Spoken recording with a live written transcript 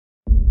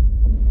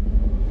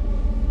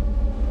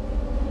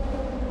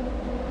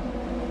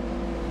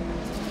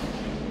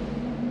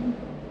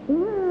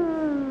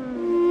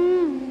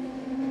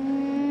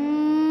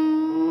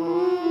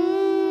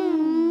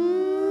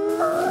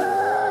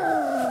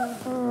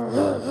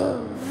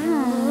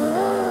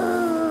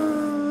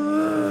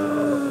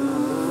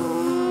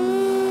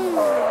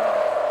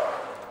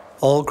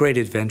All great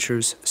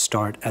adventures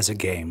start as a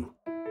game.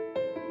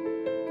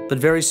 But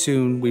very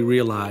soon we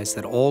realize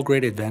that all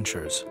great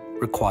adventures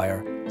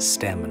require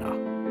stamina.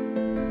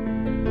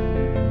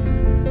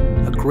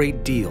 A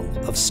great deal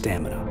of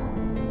stamina.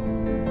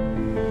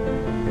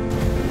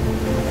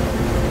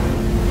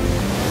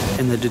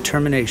 And the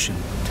determination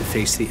to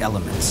face the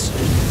elements.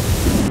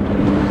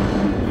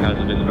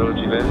 Hazardous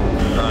ability vest,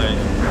 9,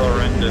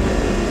 corrected.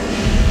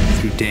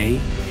 Through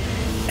day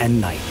and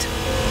night.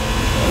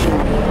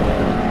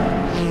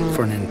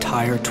 For an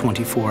entire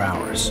 24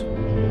 hours.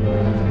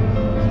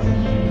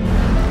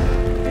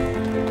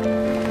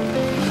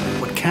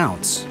 What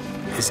counts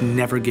is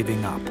never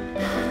giving up.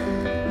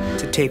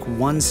 To take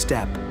one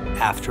step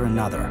after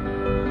another.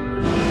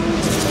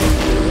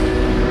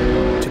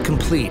 To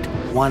complete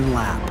one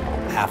lap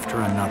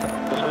after another.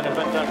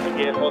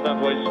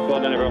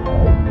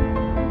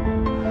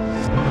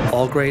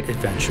 All great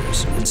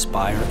adventures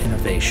inspire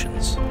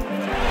innovations.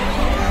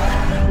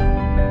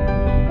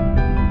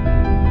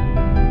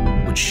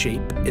 Which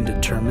shape and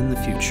determine the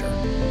future.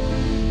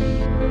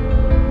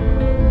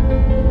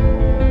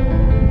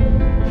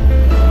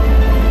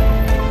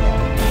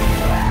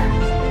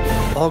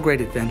 All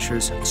great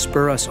adventures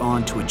spur us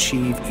on to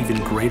achieve even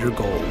greater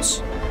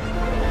goals.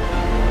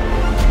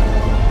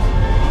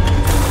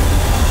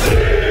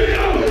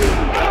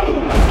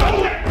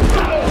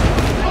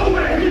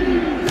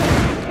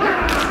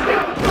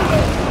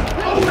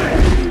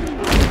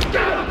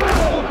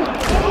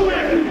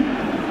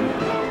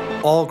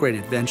 All great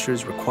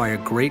adventures require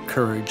great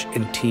courage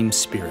and team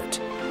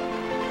spirit.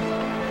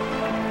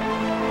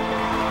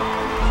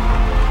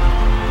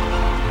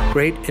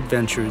 Great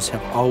adventures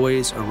have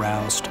always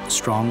aroused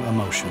strong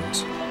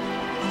emotions.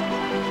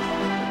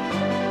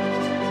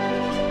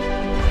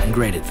 And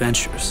great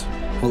adventures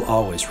will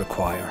always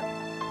require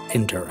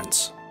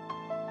endurance.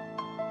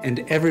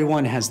 And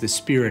everyone has the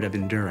spirit of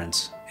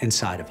endurance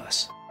inside of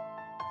us.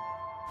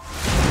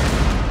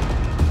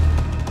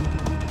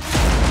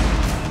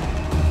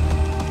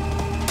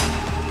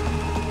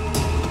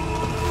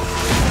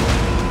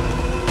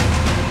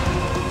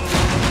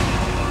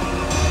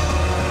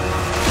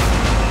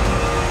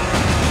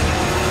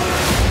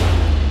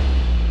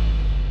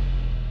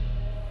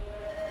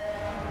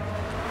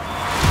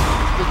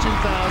 The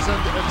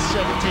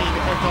 2017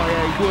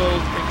 FIA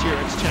World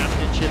Endurance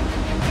Championship.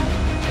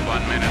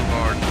 1 minute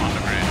forward on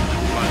the grid.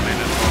 1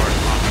 minute forward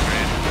on the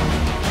grid.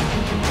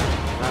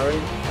 Harry,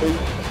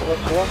 please,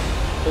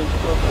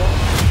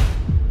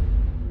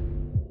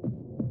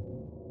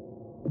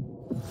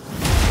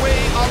 We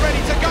are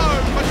ready to go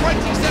for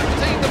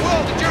 2017. The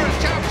World Endurance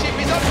Championship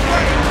is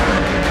underway.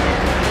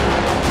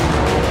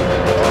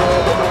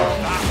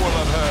 That will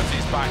have hurt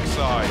his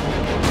backside.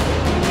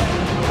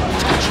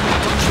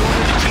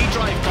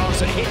 Drive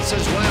cars, it hits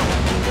as well.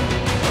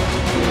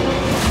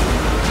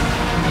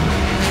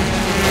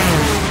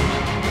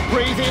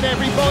 Breathe in,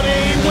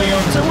 everybody. Wheel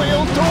to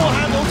wheel, door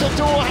handle to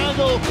door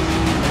handle.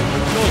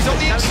 He's on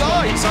the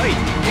inside.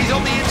 He's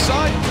on the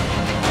inside.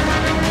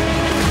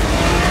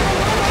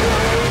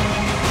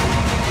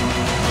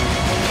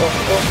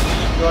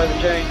 driver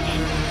change.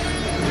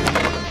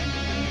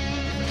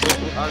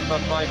 Alpha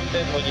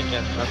 510 when you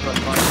can. Alpha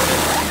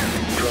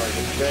 510.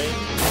 Driver change.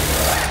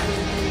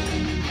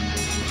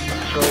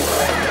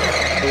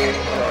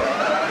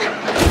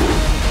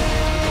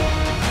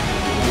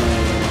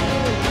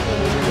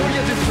 Il y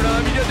a des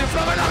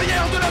flammes à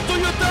l'arrière de la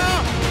Toyota.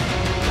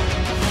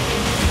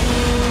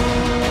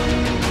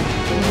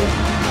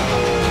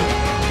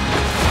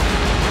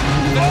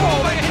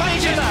 Oh,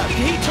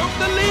 he took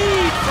the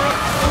lead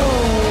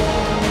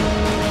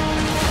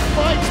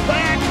Fights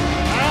back,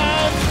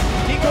 and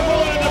Nico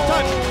Muller in the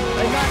touch.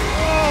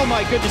 Oh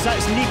my goodness,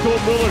 that's Nico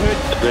Muller who...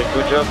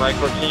 Good job, I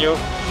continue.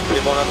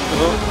 C'est bon là, c'est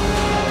bon.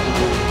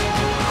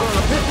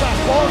 Pit back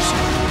force,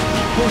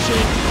 keep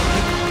pushing.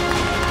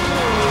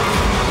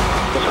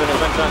 That's been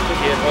fantastic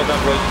here, well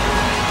done boys.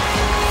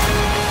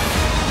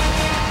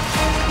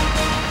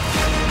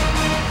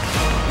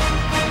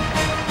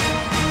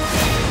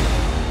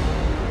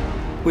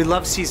 We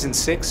loved Season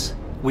 6,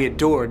 we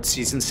adored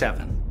Season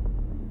 7.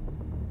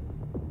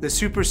 The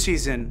Super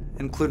Season,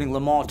 including Le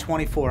Mans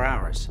 24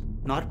 hours,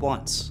 not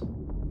once,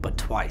 but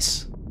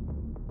twice.